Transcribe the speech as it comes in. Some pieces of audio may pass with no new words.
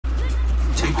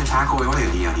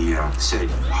Say,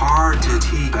 hard to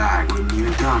teabag when you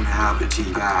don't have a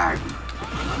teabag.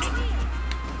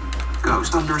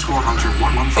 Ghost _ Hunter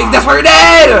 115. That's where you're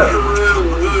dead!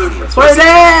 That's where you're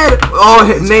dead! Oh,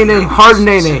 Nene. Hard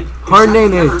Nene. Hard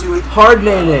Nene. Hard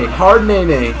Nene. Hard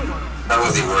Nene. That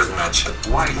was the worst match.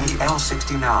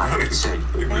 YEL69. Say,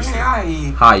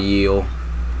 hi, Yeel.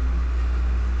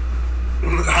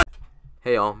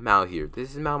 Hey y'all, Mao here.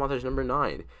 This is Mao Montage number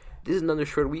 9. This is another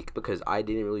short week because I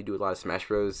didn't really do a lot of Smash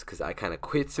Bros. Because I kind of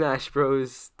quit Smash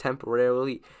Bros.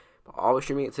 Temporarily. But I was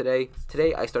streaming it today.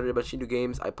 Today I started a bunch of new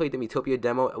games. I played the Metopia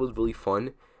demo. It was really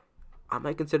fun. I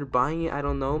might consider buying it. I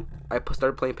don't know. I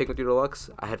started playing Pikmin 3 Deluxe.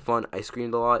 I had fun. I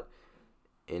screamed a lot.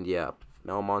 And yeah,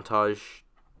 Mao Montage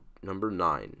number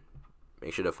 9.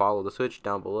 Make sure to follow the Twitch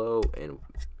down below and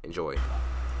enjoy.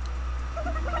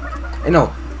 And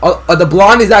no, the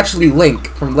blonde is actually Link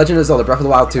from Legend of Zelda Breath of the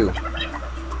Wild 2.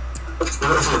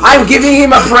 I'm giving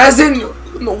him a present?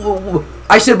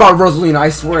 I should have bought Rosalina, I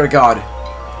swear to God.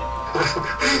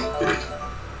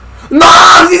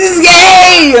 No! This is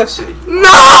gay!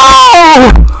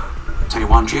 No!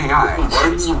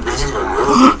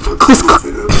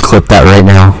 Clip that right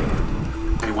now.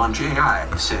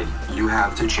 J1JI said you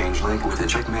have to change Link with a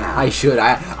chick man. I should.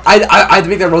 I had to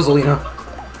make that Rosalina.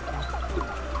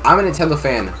 I'm a Nintendo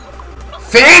fan.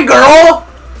 Fangirl!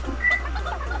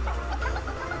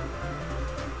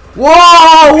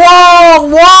 Whoa! Whoa!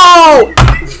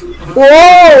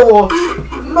 Whoa! Whoa!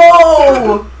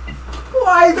 No!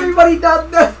 Why is everybody done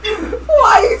that?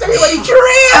 Why is everybody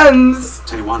trans?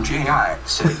 J1JI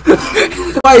said.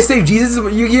 Why I saved Jesus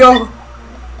in Yu-Gi-Oh?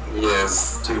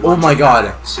 Yes. Oh my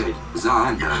God! Said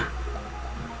Zander.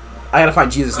 I gotta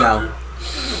find Jesus now.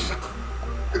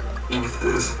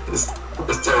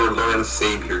 Let's tell our Lord and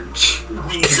Savior.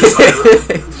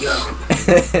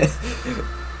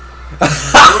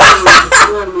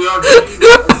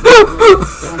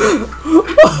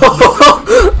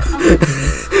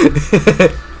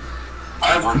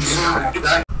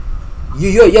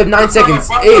 You have 9 seconds.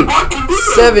 8,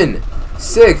 7,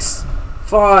 6,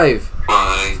 5,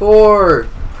 4,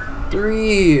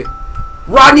 3.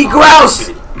 Rodney Grouse!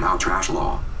 Now trash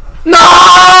law.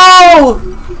 No!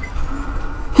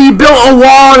 He built a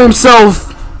wall on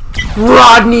himself.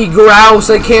 Rodney Grouse,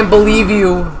 I can't believe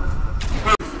you.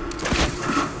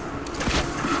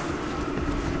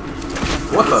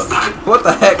 What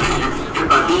the heck?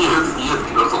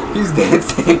 He's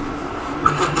dancing.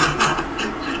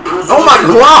 Oh my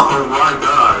God! Oh my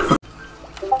God.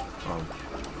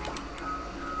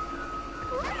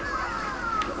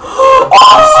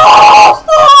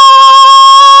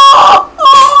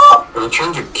 Are you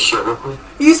trying to kill me?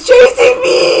 He's chasing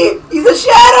me! He's a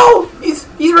shadow! He's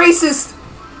racist!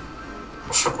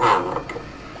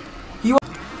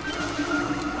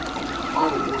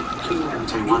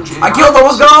 I killed him,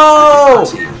 let's go!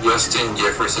 Justin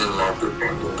Jefferson Walker.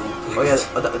 Oh yeah,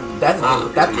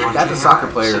 that's a soccer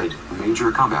player.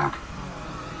 Major comeback.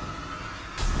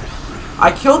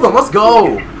 I killed him, let's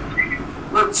go!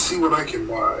 Let's see what I can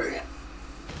buy.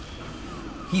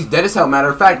 He's dead as hell, matter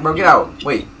of fact, bro, get out.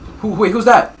 Wait, who's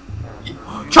that?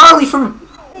 Charlie from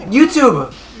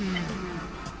YouTube!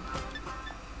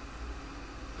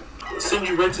 Send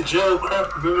you right to jail,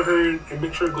 crap, remember her and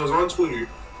make sure it goes on Twitter.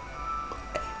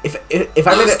 If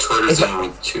I made it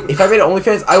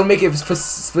OnlyFans, I would make it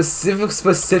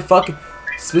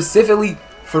specifically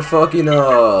for fucking mini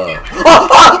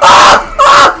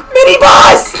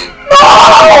boss!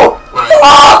 No!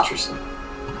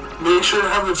 Make sure to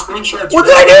have the screenshots. What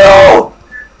did I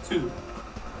do?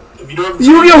 If you don't have the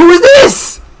Yu-Gi-Oh, who is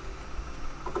this?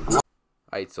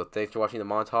 Alright, so thanks for watching the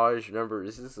montage. Remember,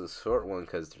 this is a short one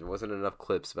because there wasn't enough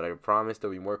clips, but I promise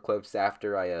there'll be more clips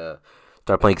after I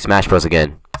start playing Smash Bros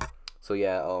again. So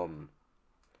yeah,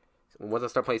 once I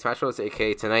start playing Smash Bros,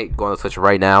 aka tonight, go on the Twitch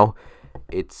right now.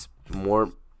 It's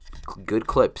more good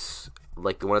clips,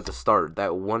 like the one at the start.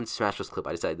 That one Smash Bros clip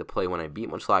I decided to play when I beat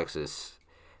Munchlaxis.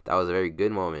 That was a very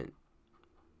good moment.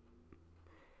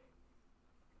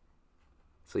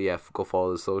 So yeah, go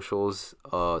follow the socials.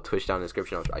 Twitch down in the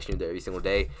description. I stream there every single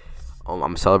day.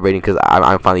 I'm celebrating because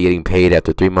I'm finally getting paid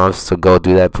after 3 months. So go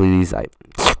do that, please.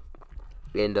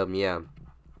 Yeah.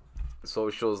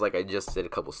 Socials, like I just said a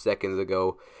couple seconds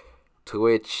ago.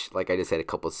 Twitch, like I just said a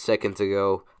couple seconds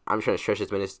ago. I'm trying to stretch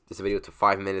this video to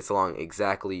 5 minutes long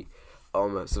exactly.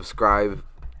 Subscribe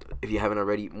if you haven't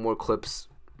already. More clips,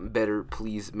 better,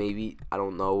 please, maybe. I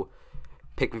don't know.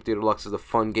 Pikmin 3 Deluxe is a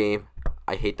fun game.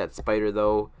 I hate that spider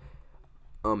though.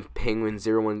 Penguin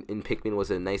 01 in Pikmin was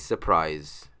a nice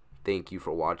surprise. Thank you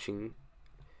for watching.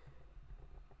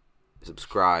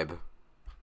 Subscribe.